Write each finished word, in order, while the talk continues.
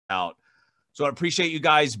out. So I appreciate you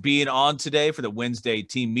guys being on today for the Wednesday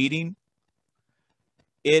team meeting.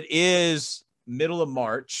 It is middle of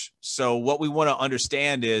March. So what we want to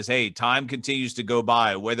understand is, hey, time continues to go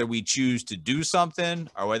by, whether we choose to do something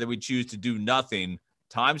or whether we choose to do nothing,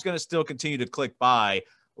 time's going to still continue to click by.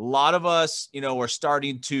 A lot of us, are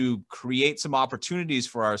starting to create some opportunities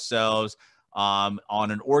for ourselves on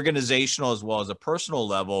an organizational as well as a personal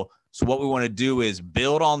level. So what we want to do is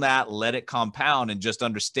build on that, let it compound, and just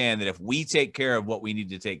understand that if we take care of what we need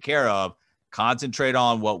to take care of, concentrate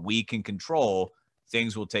on what we can control,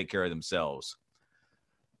 things will take care of themselves.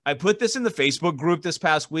 I put this in the Facebook group this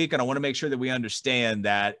past week, and I want to make sure that we understand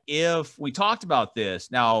that if we talked about this,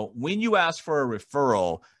 now, when you ask for a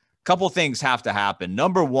referral, a couple things have to happen.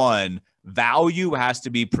 Number one, value has to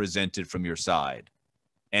be presented from your side.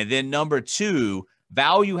 And then number two,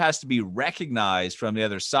 value has to be recognized from the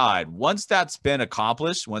other side. Once that's been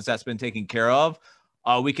accomplished, once that's been taken care of,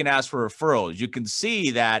 we can ask for referrals. You can see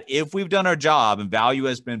that if we've done our job and value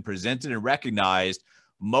has been presented and recognized,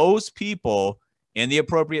 most people in the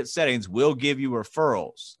appropriate settings will give you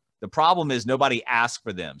referrals. The problem is nobody asks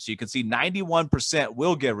for them. So you can see 91%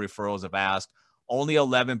 will get referrals if asked. Only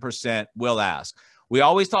 11% will ask. We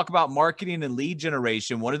always talk about marketing and lead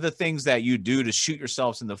generation. One of the things that you do to shoot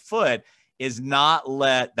yourselves in the foot is not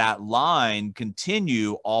let that line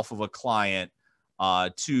continue off of a client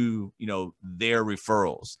to their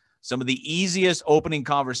referrals. Some of the easiest opening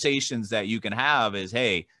conversations that you can have is,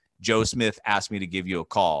 hey, Joe Smith asked me to give you a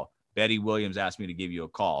call. Betty Williams asked me to give you a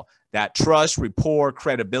call. That trust, rapport,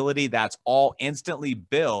 credibility, that's all instantly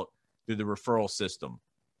built through the referral system.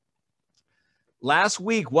 Last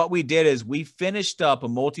week, what we did is we finished up a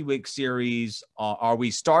multi-week series,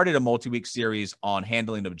 we started a multi-week series on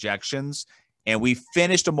handling objections, and we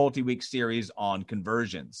finished a multi-week series on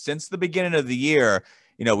conversions. Since the beginning of the year,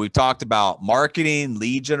 we've talked about marketing,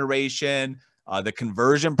 lead generation, the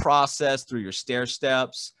conversion process through your stair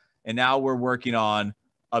steps, and now we're working on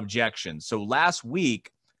objections. So last week,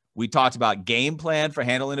 we talked about game plan for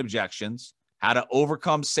handling objections, how to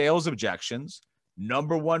overcome sales objections,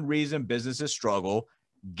 number one reason businesses struggle,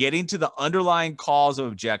 getting to the underlying cause of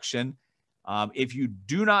objection. If you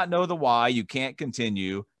do not know the why, you can't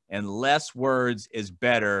continue, and less words is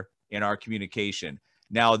better in our communication.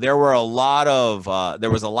 Now, there was a lot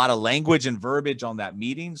of language and verbiage on that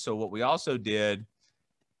meeting. So what we also did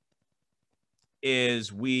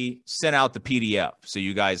is we sent out the PDF. So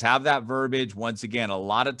you guys have that verbiage. Once again, a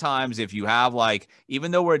lot of times if you have even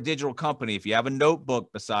though we're a digital company, if you have a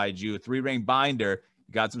notebook beside you, a 3-ring binder,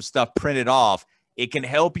 you got some stuff printed off, it can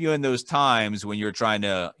help you in those times when you're trying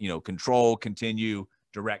to, control, continue,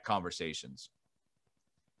 direct conversations.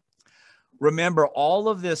 Remember, all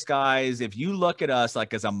of this, guys, if you look at us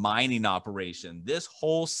as a mining operation, this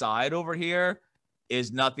whole side over here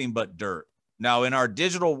is nothing but dirt. Now, in our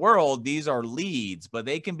digital world, these are leads, but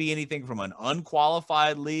they can be anything from an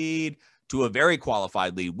unqualified lead to a very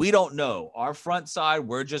qualified lead. We don't know. Our front side,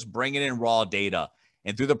 we're just bringing in raw data.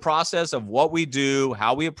 And through the process of what we do,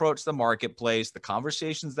 how we approach the marketplace, the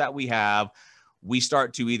conversations that we have, we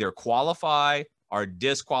start to either qualify or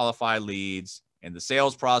disqualify leads in the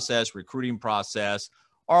sales process, recruiting process,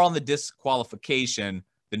 or on the disqualification,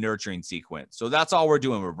 the nurturing sequence. So that's all we're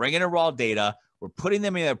doing. We're bringing in raw data. We're putting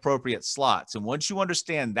them in the appropriate slots. And once you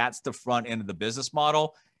understand that's the front end of the business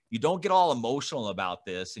model, you don't get all emotional about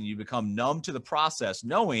this and you become numb to the process,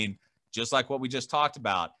 knowing, just like what we just talked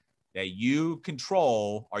about, that you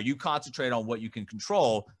control or you concentrate on what you can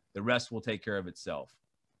control, the rest will take care of itself.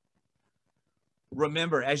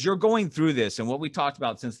 Remember, as you're going through this and what we talked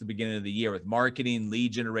about since the beginning of the year with marketing,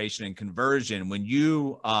 lead generation, and conversion, when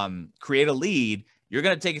you create a lead, you're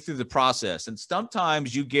going to take it through the process. And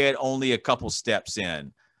sometimes you get only a couple steps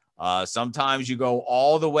in. Sometimes you go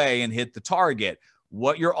all the way and hit the target.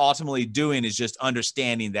 What you're ultimately doing is just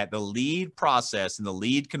understanding that the lead process and the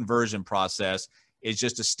lead conversion process is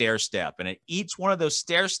just a stair step. And at each one of those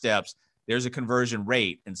stair steps, there's a conversion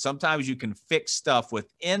rate. And sometimes you can fix stuff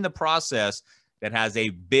within the process that has a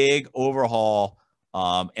big overhaul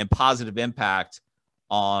and positive impact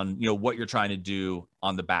on what you're trying to do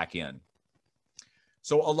on the back end.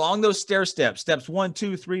 So along those stair steps, steps 1,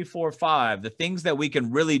 2, 3, 4, 5, the things that we can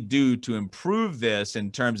really do to improve this in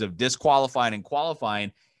terms of disqualifying and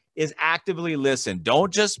qualifying is actively listen.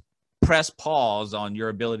 Don't just press pause on your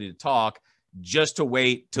ability to talk just to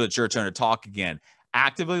wait till it's your turn to talk again.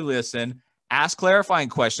 Actively listen, ask clarifying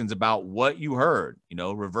questions about what you heard,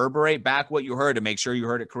 reverberate back what you heard to make sure you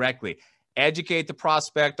heard it correctly. Educate the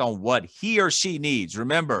prospect on what he or she needs.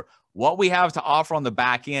 Remember, what we have to offer on the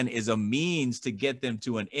back end is a means to get them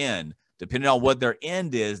to an end, Depending on what their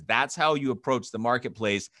end is, that's how you approach the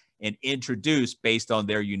marketplace and introduce based on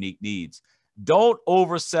their unique needs. Don't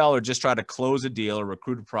oversell or just try to close a deal or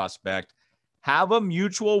recruit a prospect. Have a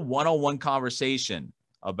mutual one-on-one conversation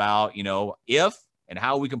about, if and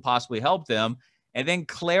how we can possibly help them, and then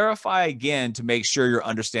clarify again to make sure you're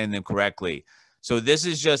understanding them correctly. So this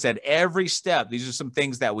is just at every step. These are some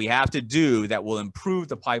things that we have to do that will improve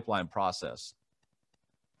the pipeline process.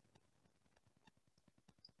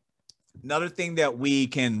 Another thing that we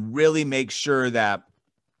can really make sure that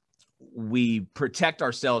we protect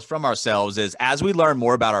ourselves from ourselves is, as we learn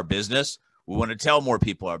more about our business, we want to tell more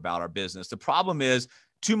people about our business. The problem is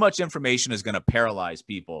too much information is going to paralyze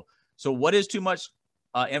people. So what is too much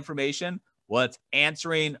information? Well, it's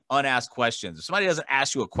answering unasked questions. If somebody doesn't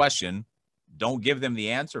ask you a question, don't give them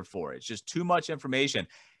the answer for it. It's just too much information.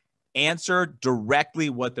 Answer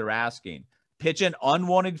directly what they're asking. Pitch in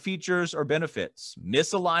unwanted features or benefits,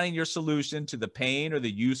 misaligning your solution to the pain or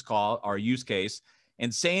the use case,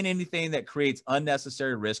 and saying anything that creates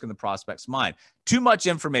unnecessary risk in the prospect's mind. Too much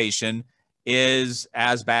information is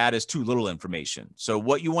as bad as too little information. So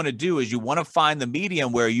what you want to do is you want to find the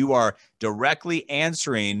medium where you are directly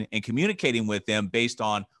answering and communicating with them based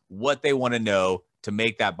on what they want to know to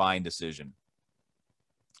make that buying decision.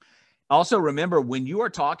 Also, remember, when you are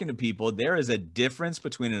talking to people, there is a difference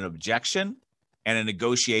between an objection and a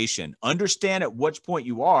negotiation. Understand at which point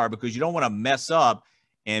you are, because you don't want to mess up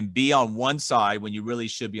and be on one side when you really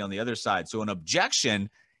should be on the other side. So an objection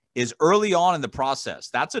is early on in the process.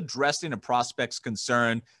 That's addressing a prospect's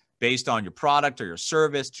concern based on your product or your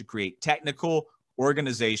service to create technical,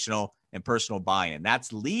 organizational, and personal buy-in.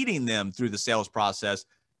 That's leading them through the sales process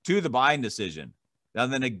to the buying decision. Now,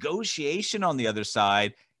 the negotiation on the other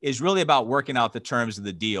side is really about working out the terms of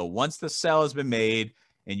the deal. Once the sale has been made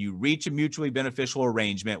and you reach a mutually beneficial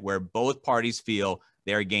arrangement where both parties feel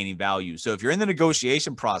they're gaining value. So if you're in the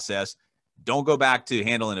negotiation process, don't go back to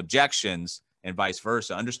handling objections and vice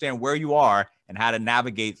versa. Understand where you are and how to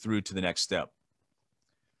navigate through to the next step.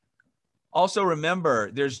 Also,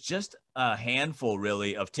 remember, there's just a handful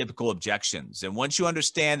really of typical objections. And once you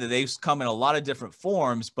understand that they come in a lot of different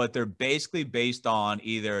forms, but they're basically based on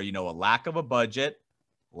either, a lack of a budget,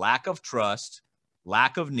 lack of trust,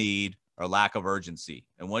 lack of need, or lack of urgency.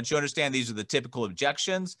 And once you understand these are the typical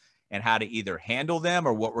objections and how to either handle them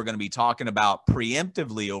or what we're going to be talking about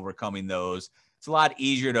preemptively overcoming those, it's a lot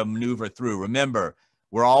easier to maneuver through. Remember,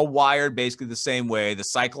 we're all wired basically the same way. The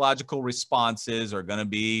psychological responses are going to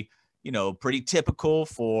be, pretty typical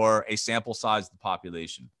for a sample size of the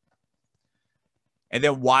population. And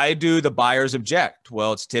then why do the buyers object?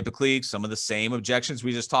 Well, it's typically some of the same objections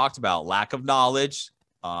we just talked about. Lack of knowledge,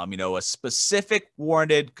 a specific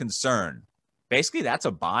warranted concern. Basically, that's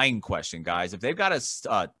a buying question, guys. If they've got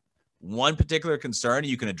one particular concern and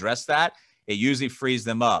you can address that, it usually frees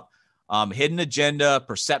them up. Hidden agenda,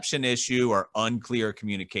 perception issue, or unclear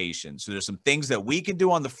communication. So there's some things that we can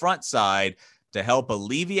do on the front side to help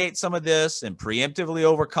alleviate some of this and preemptively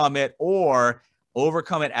overcome it, or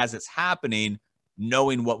overcome it as it's happening,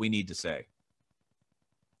 knowing what we need to say.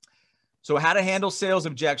 So how to handle sales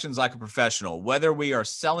objections like a professional. Whether we are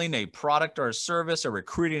selling a product or a service or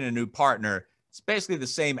recruiting a new partner, it's basically the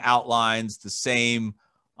same outlines, the same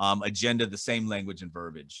agenda, the same language and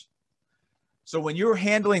verbiage. So when you're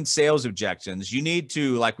handling sales objections, you need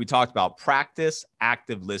to, like we talked about, practice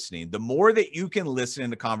active listening. The more that you can listen in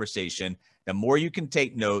the conversation, the more you can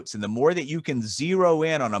take notes, and the more that you can zero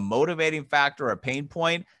in on a motivating factor or a pain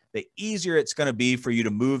point, the easier it's going to be for you to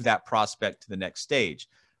move that prospect to the next stage.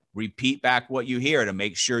 Repeat back what you hear to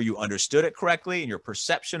make sure you understood it correctly and your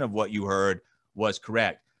perception of what you heard was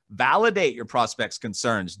correct. Validate your prospect's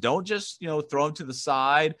concerns. Don't just, throw them to the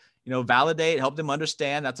side. Validate, help them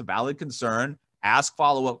understand that's a valid concern. Ask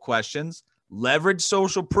follow-up questions. Leverage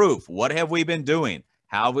social proof. What have we been doing?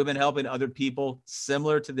 How have we been helping other people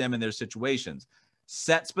similar to them in their situations?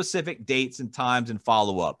 Set specific dates and times and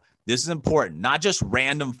follow-up. This is important. Not just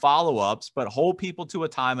random follow-ups, but hold people to a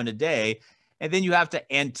time in a day. And then you have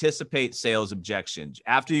to anticipate sales objections.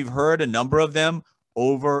 After you've heard a number of them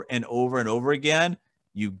over and over and over again,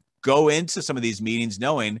 you go into some of these meetings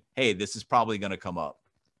knowing, hey, this is probably going to come up.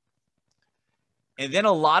 And then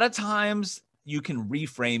a lot of times you can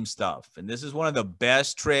reframe stuff. And this is one of the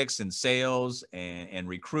best tricks in sales and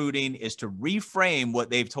recruiting, is to reframe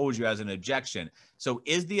what they've told you as an objection. So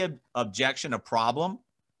is the objection a problem?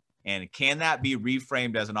 And can that be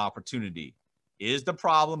reframed as an opportunity? Is the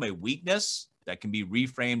problem a weakness that can be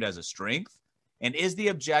reframed as a strength? And is the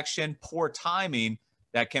objection poor timing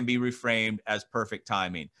that can be reframed as perfect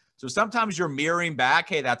timing? So sometimes you're mirroring back,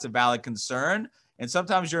 hey, that's a valid concern. And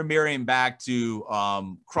sometimes you're mirroring back to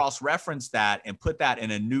cross-reference that and put that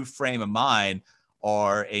in a new frame of mind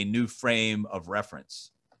or a new frame of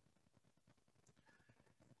reference.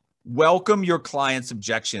 Welcome your client's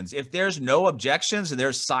objections. If there's no objections and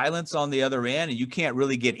there's silence on the other end and you can't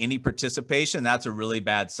really get any participation, that's a really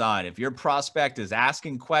bad sign. If your prospect is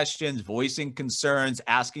asking questions, voicing concerns,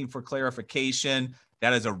 asking for clarification,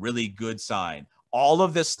 that is a really good sign. All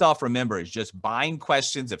of this stuff, remember, is just buying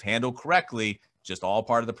questions. If handled correctly, just all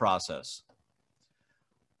part of the process.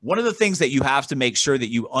 One of the things that you have to make sure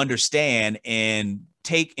that you understand and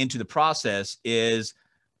take into the process is,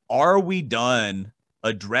 are we done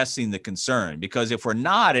addressing the concern? Because if we're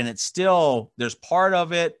not, and it's still, there's part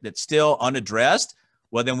of it that's still unaddressed,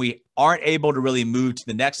 well, then we aren't able to really move to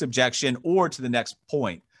the next objection or to the next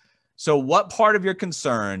point. So what part of your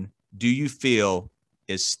concern do you feel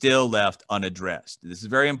is still left unaddressed? This is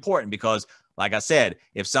very important because, like I said,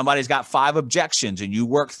 if somebody's got 5 objections and you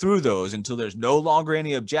work through those until there's no longer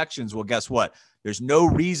any objections, well, guess what? There's no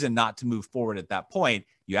reason not to move forward at that point.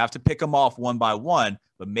 You have to pick them off one by one,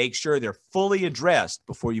 but make sure they're fully addressed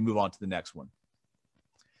before you move on to the next one.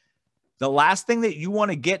 The last thing that you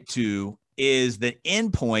want to get to is the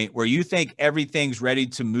end point where you think everything's ready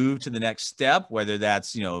to move to the next step, whether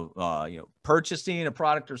that's purchasing a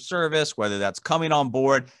product or service, whether that's coming on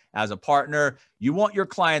board as a partner. You want your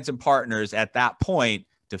clients and partners at that point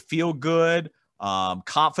to feel good,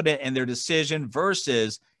 confident in their decision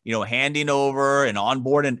versus handing over an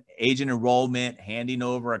onboard and agent enrollment, handing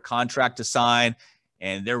over a contract to sign,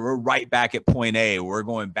 and we're right back at point A. We're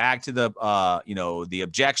going back to the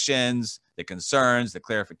objections, the concerns, the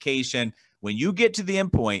clarification. When you get to the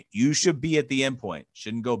end point, you should be at the end point.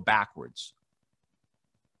 Shouldn't go backwards.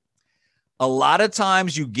 A lot of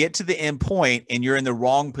times you get to the end point and you're in the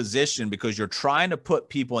wrong position because you're trying to put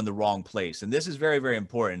people in the wrong place. And this is very, very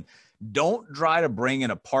important. Don't try to bring in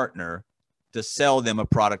a partner to sell them a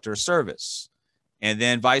product or service. And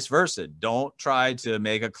then vice versa. Don't try to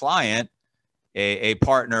make a client a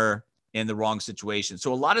partner in the wrong situation.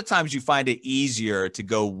 So a lot of times you find it easier to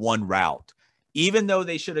go one route. Even though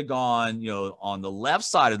they should have gone, on the left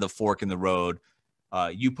side of the fork in the road,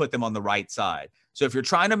 you put them on the right side. So if you're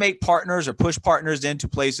trying to make partners or push partners into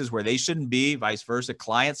places where they shouldn't be, vice versa,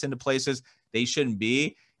 clients into places they shouldn't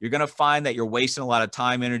be, you're going to find that you're wasting a lot of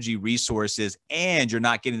time, energy, resources, and you're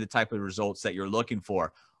not getting the type of results that you're looking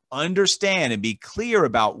for. Understand and be clear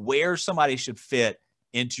about where somebody should fit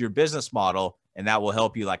into your business model, and that will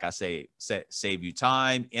help you, like I say, save you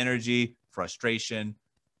time, energy, frustration.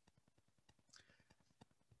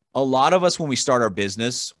 A lot of us, when we start our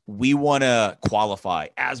business, we want to qualify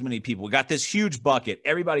as many people. We got this huge bucket.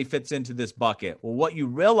 Everybody fits into this bucket. Well, what you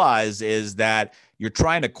realize is that you're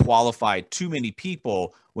trying to qualify too many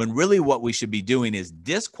people when really what we should be doing is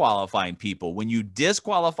disqualifying people. When you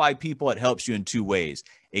disqualify people, it helps you in 2 ways.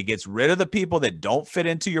 It gets rid of the people that don't fit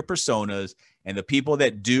into your personas, and the people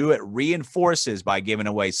that do, it reinforces by giving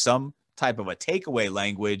away some type of a takeaway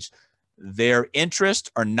language, their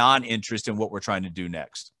interest or non-interest in what we're trying to do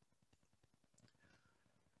next.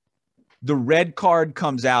 The red card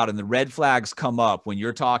comes out and the red flags come up when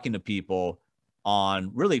you're talking to people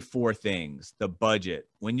on really 4 things. The budget.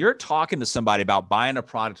 When you're talking to somebody about buying a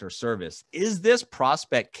product or service, is this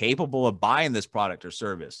prospect capable of buying this product or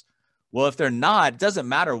service? Well, if they're not, it doesn't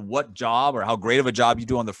matter what job or how great of a job you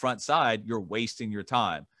do on the front side, you're wasting your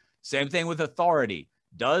time. Same thing with authority.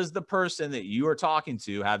 Does the person that you are talking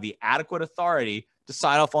to have the adequate authority to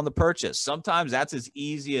sign off on the purchase? Sometimes that's as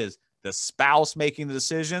easy as the spouse making the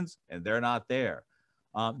decisions and they're not there.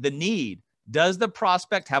 The need. Does the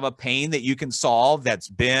prospect have a pain that you can solve that's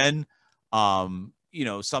been,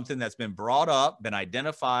 something that's been brought up, been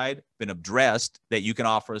identified, been addressed, that you can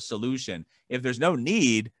offer a solution? If there's no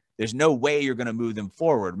need, there's no way you're going to move them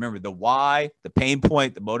forward. Remember the why, the pain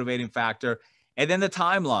point, the motivating factor, and then the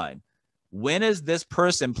timeline. When is this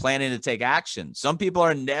person planning to take action? Some people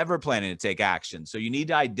are never planning to take action. So you need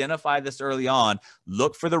to identify this early on.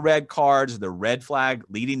 Look for the red cards, the red flag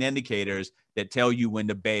leading indicators that tell you when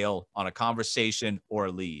to bail on a conversation or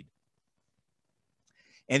a lead.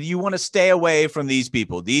 And you want to stay away from these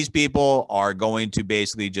people. These people are going to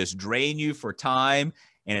basically just drain you for time.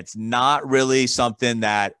 And it's not really something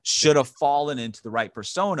that should have fallen into the right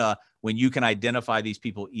persona when you can identify these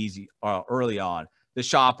people early on. The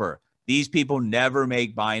shopper. These people never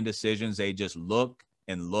make buying decisions. They just look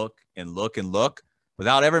and look and look and look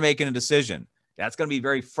without ever making a decision. That's going to be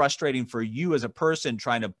very frustrating for you as a person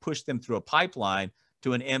trying to push them through a pipeline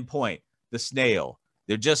to an end point. The snail.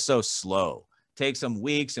 They're just so slow. Takes them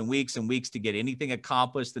weeks and weeks and weeks to get anything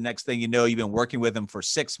accomplished. The next thing you know, you've been working with them for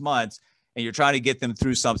 6 months and you're trying to get them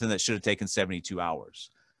through something that should have taken 72 hours.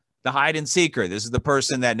 The hide and seeker. This is the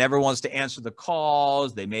person that never wants to answer the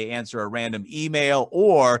calls. They may answer a random email,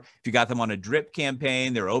 or if you got them on a drip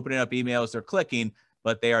campaign, they're opening up emails, they're clicking,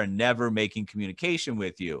 but they are never making communication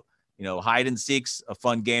with you. You know, hide and seek's a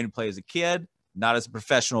fun game to play as a kid, not as a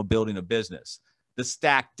professional building a business. The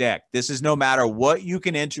stack deck. This is no matter what you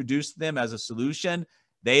can introduce to them as a solution,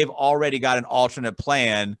 they've already got an alternate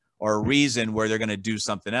plan or a reason where they're going to do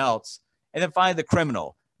something else. And then finally, the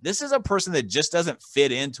criminal. This is a person that just doesn't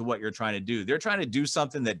fit into what you're trying to do. They're trying to do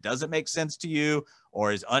something that doesn't make sense to you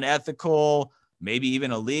or is unethical, maybe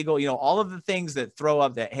even illegal. You know, all of the things that throw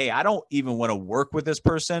up that, hey, I don't even want to work with this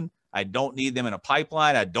person. I don't need them in a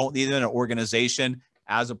pipeline. I don't need them in an organization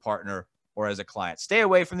as a partner or as a client. Stay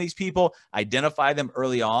away from these people. Identify them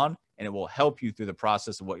early on, and it will help you through the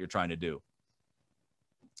process of what you're trying to do.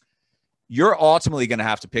 You're ultimately going to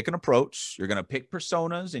have to pick an approach. You're going to pick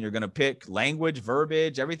personas, and you're going to pick language,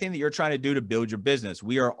 verbiage, everything that you're trying to do to build your business.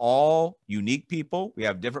 We are all unique people. We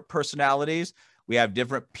have different personalities. We have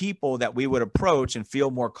different people that we would approach and feel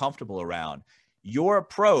more comfortable around. Your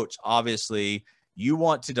approach, obviously, you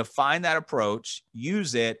want to define that approach,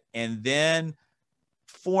 use it, and then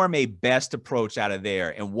form a best approach out of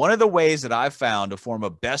there. And one of the ways that I've found to form a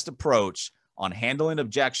best approach on handling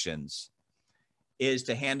objections is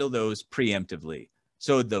to handle those preemptively.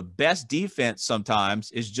 So the best defense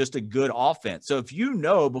sometimes is just a good offense. So if you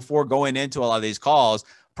know before going into a lot of these calls,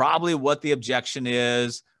 probably what the objection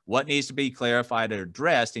is, what needs to be clarified or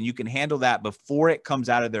addressed, and you can handle that before it comes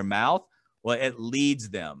out of their mouth, well, it leads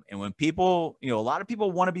them. And when people, you know, a lot of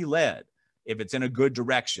people want to be led if it's in a good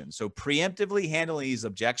direction. So preemptively handling these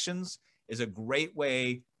objections is a great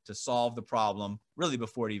way to solve the problem really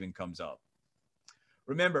before it even comes up.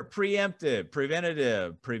 Remember, preemptive,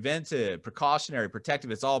 preventative, preventive, precautionary, protective,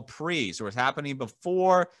 it's all pre. So it's happening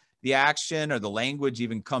before the action or the language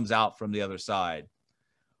even comes out from the other side.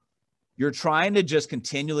 You're trying to just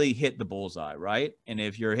continually hit the bullseye, right? And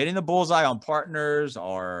if you're hitting the bullseye on partners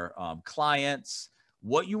or clients,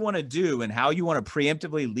 what you want to do and how you want to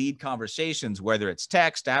preemptively lead conversations, whether it's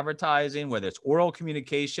text, advertising, whether it's oral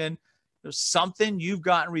communication, there's something you've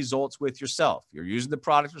gotten results with yourself. You're using the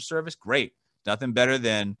product or service, great. Nothing better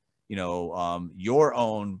than, you know, your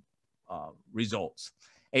own results.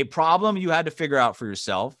 A problem you had to figure out for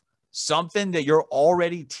yourself, something that you're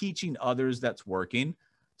already teaching others that's working,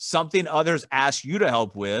 something others ask you to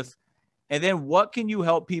help with, and then what can you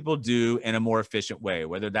help people do in a more efficient way,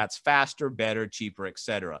 whether that's faster, better, cheaper,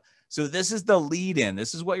 etc. So this is the lead in.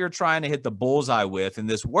 This is what you're trying to hit the bullseye with, and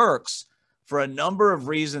this works for a number of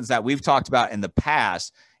reasons that we've talked about in the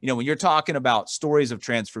past. You know, when you're talking about stories of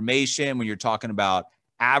transformation, when you're talking about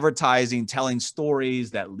advertising, telling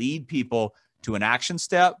stories that lead people to an action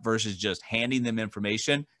step versus just handing them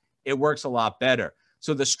information, it works a lot better.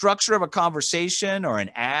 So the structure of a conversation or an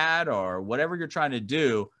ad or whatever you're trying to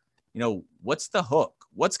do, you know, what's the hook?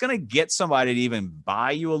 What's going to get somebody to even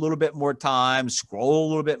buy you a little bit more time, scroll a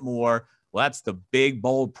little bit more? Well, that's the big,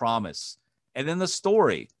 bold promise. And then the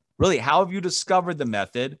story. Really, how have you discovered the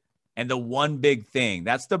method? And the one big thing,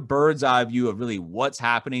 that's the bird's eye view of really what's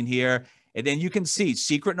happening here. And then you can see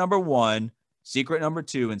secret number 1, secret number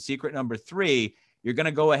 2, and secret number 3. You're going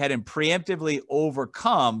to go ahead and preemptively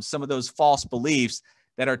overcome some of those false beliefs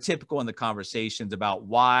that are typical in the conversations about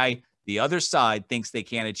why the other side thinks they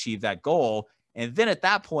can't achieve that goal. And then at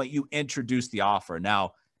that point, you introduce the offer.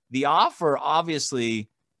 Now, the offer obviously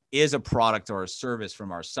is a product or a service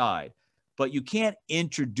from our side, but you can't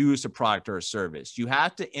introduce a product or a service. You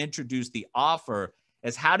have to introduce the offer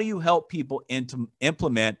as how do you help people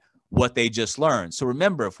implement what they just learned. So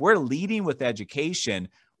remember, if we're leading with education,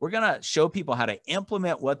 we're going to show people how to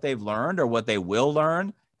implement what they've learned or what they will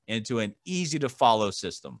learn into an easy to follow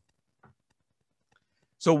system.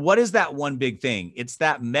 So what is that one big thing? It's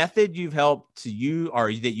that method you've helped to you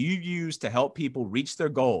or that you use to help people reach their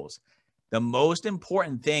goals. The most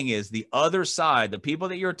important thing is the other side, the people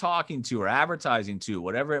that you're talking to or advertising to,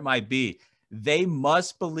 whatever it might be, they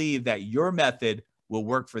must believe that your method will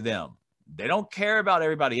work for them. They don't care about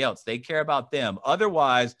everybody else. They care about them.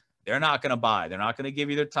 Otherwise, they're not going to buy. They're not going to give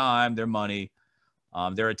you their time, their money,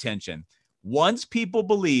 their attention. Once people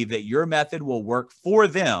believe that your method will work for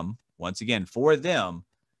them, once again, for them,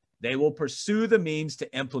 they will pursue the means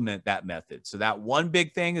to implement that method. So that one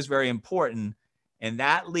big thing is very important, and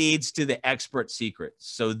that leads to the expert secrets.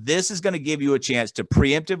 So this is going to give you a chance to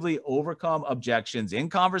preemptively overcome objections in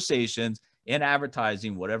conversations, in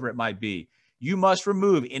advertising, whatever it might be. You must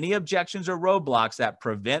remove any objections or roadblocks that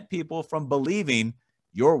prevent people from believing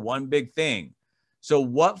your one big thing. So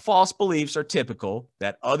what false beliefs are typical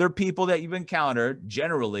that other people that you've encountered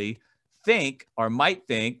generally think or might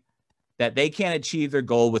think that they can't achieve their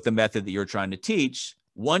goal with the method that you're trying to teach.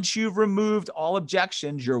 Once you've removed all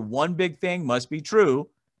objections, your one big thing must be true.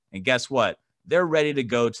 And guess what? They're ready to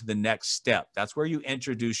go to the next step. That's where you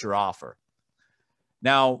introduce your offer.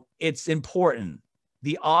 Now, it's important.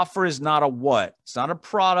 The offer is not a what. It's not a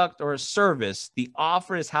product or a service. The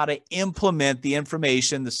offer is how to implement the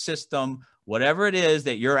information, the system, whatever it is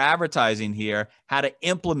that you're advertising here, how to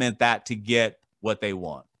implement that to get what they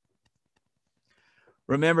want.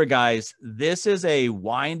 Remember, guys, this is a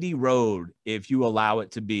windy road if you allow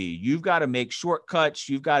it to be. You've got to make shortcuts.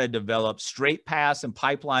 You've got to develop straight paths and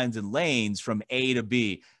pipelines and lanes from A to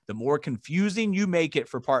B. The more confusing you make it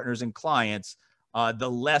for partners and clients, the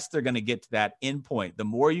less they're going to get to that endpoint. The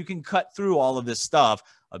more you can cut through all of this stuff,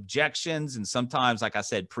 objections, and sometimes, like I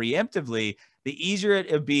said, preemptively, the easier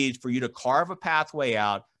it would be for you to carve a pathway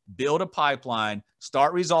out, build a pipeline,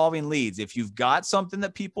 start resolving leads. If you've got something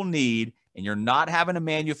that people need and you're not having to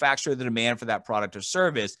manufacture the demand for that product or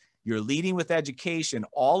service, you're leading with education,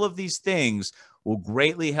 all of these things will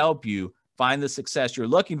greatly help you find the success you're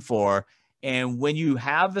looking for. And when you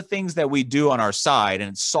have the things that we do on our side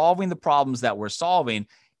and solving the problems that we're solving,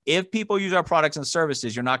 if people use our products and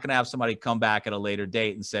services, you're not going to have somebody come back at a later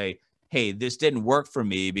date and say, hey, this didn't work for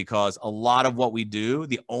me, because a lot of what we do,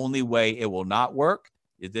 the only way it will not work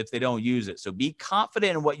is if they don't use it. So be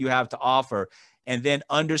confident in what you have to offer, and then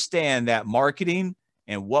understand that marketing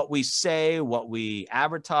and what we say, what we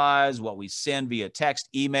advertise, what we send via text,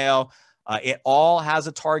 email, it all has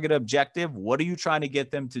a target objective. What are you trying to get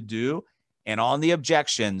them to do? And on the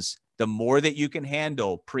objections, the more that you can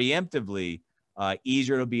handle preemptively,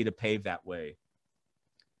 easier it'll be to pave that way.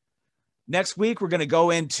 Next week, we're going to go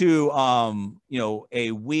into,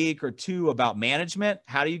 a week or two about management.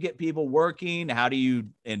 How do you get people working? How do you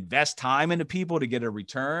invest time into people to get a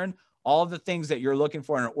return? All of the things that you're looking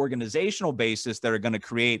for on an organizational basis that are going to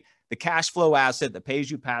create the cash flow asset that pays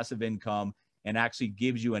you passive income and actually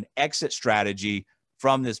gives you an exit strategy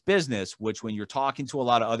from this business, which when you're talking to a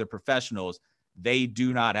lot of other professionals, they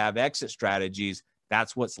do not have exit strategies.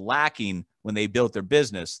 That's what's lacking when they built their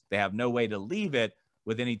business. They have no way to leave it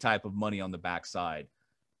with any type of money on the backside.